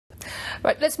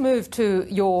Right, let's move to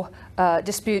your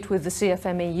dispute with the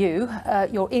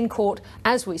CFMEU. You're in court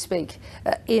as we speak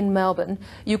in Melbourne.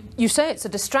 You say it's a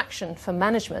distraction for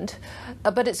management,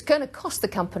 but it's going to cost the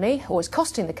company, or is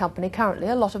costing the company currently,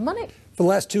 a lot of money. For the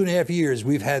last 2.5 years,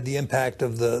 we've had the impact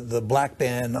of the black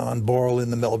ban on Boral in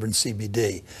the Melbourne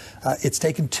CBD. It's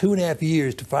taken 2.5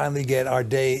 years to finally get our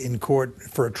day in court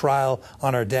for a trial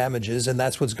on our damages, and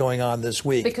that's what's going on this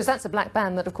week. Because that's a black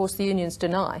ban that, of course, the unions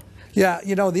deny. Yeah,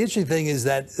 you know, the interesting thing is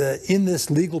that in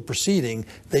this legal proceeding,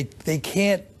 they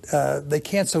can't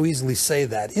so easily say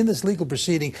that. In this legal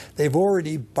proceeding, they've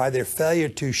already, by their failure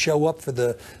to show up for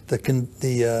the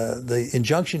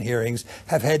injunction hearings,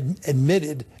 have had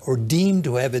admitted or deemed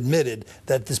to have admitted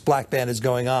that this black ban is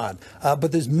going on.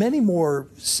 But there's many more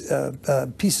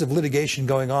pieces of litigation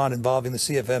going on involving the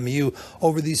CFMEU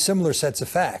over these similar sets of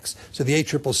facts. So the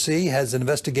ACCC has an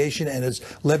investigation and has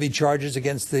levied charges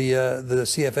against the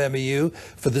CFMEU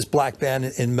for this black ban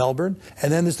in Melbourne.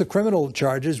 And then there's the criminal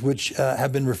charges, which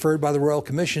have been referred by the Royal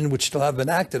Commission, which still have been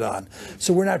acted on.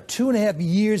 So we're now 2.5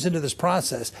 years into this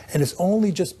process, and it's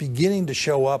only just beginning to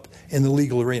show up in the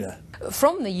legal arena.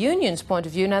 From the union's point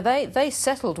of view, now they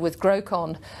settled with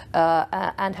Grocon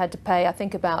and had to pay, I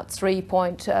think, about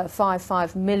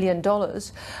 $3.55 million.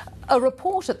 A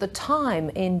report at the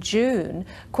time in June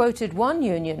quoted one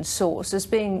union source as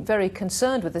being very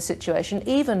concerned with the situation.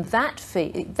 Even that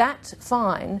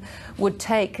fine would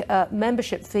take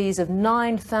membership fees of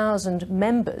 9,000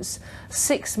 members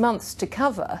 6 months to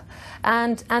cover,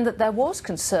 and that there was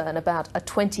concern about a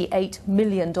 $28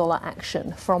 million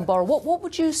action from Boral. What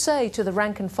would you say to the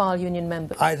rank and file union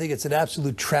members? I think it's an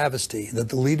absolute travesty that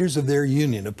the leaders of their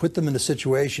union have put them in a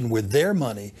situation where their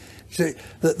money, the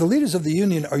leaders of the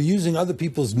union are using other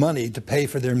people's money to pay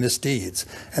for their misdeeds.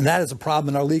 And that is a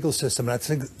problem in our legal system. And I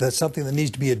think that's something that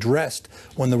needs to be addressed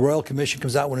when the Royal Commission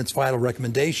comes out with its final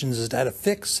recommendations as to how to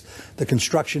fix the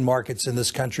construction markets in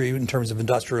this country in terms of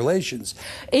industrial relations.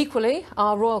 Equally,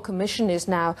 our Royal Commission is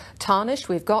now tarnished.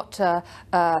 We've got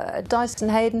Dyson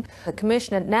Hayden, the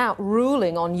Commissioner, now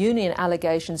ruling on union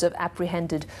allegations of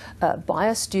apprehended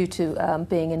bias due to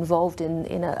being involved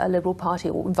in a Liberal Party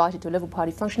or invited to a Liberal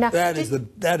Party function. Now,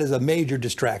 that is a major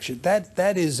distraction.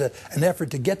 That is an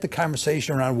effort to get the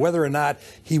conversation around whether or not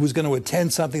he was going to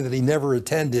attend something that he never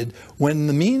attended, when in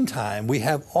the meantime we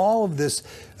have all of this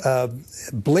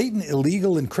blatant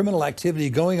illegal and criminal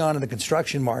activity going on in the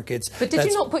construction markets. But did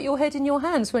you not put your head in your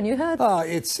hands when you heard that?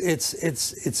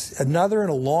 It's another in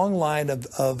a long line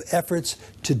of efforts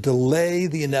to delay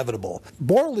the inevitable.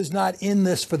 Boral is not in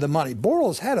this for the money. Boral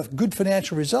has had a good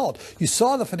financial result. You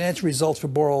saw the financial results for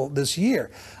Boral this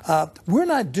year. We're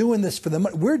not doing this for the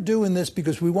money. We're doing this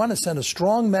because we want to send a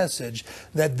strong message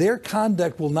that their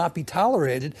conduct will not be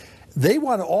tolerated. They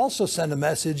want to also send a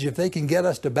message, if they can get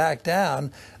us to back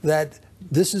down, that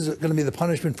this is going to be the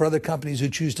punishment for other companies who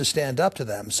choose to stand up to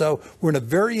them. So we're in a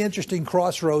very interesting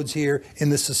crossroads here in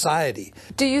this society.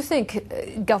 Do you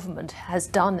think government has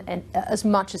done as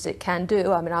much as it can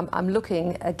do? I mean, I'm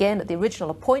looking again at the original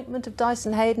appointment of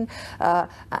Dyson Hayden,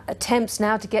 attempts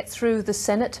now to get through the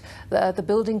Senate, the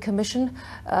Building Commission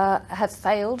have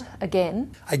failed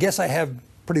again. I guess I have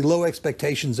pretty low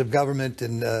expectations of government,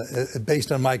 and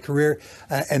based on my career,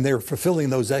 and they're fulfilling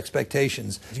those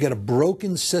expectations. You've got a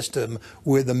broken system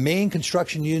where the main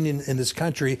construction union in this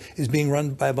country is being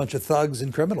run by a bunch of thugs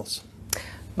and criminals.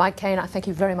 Mike Kane, I thank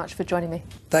you very much for joining me.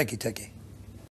 Thank you, Ticky.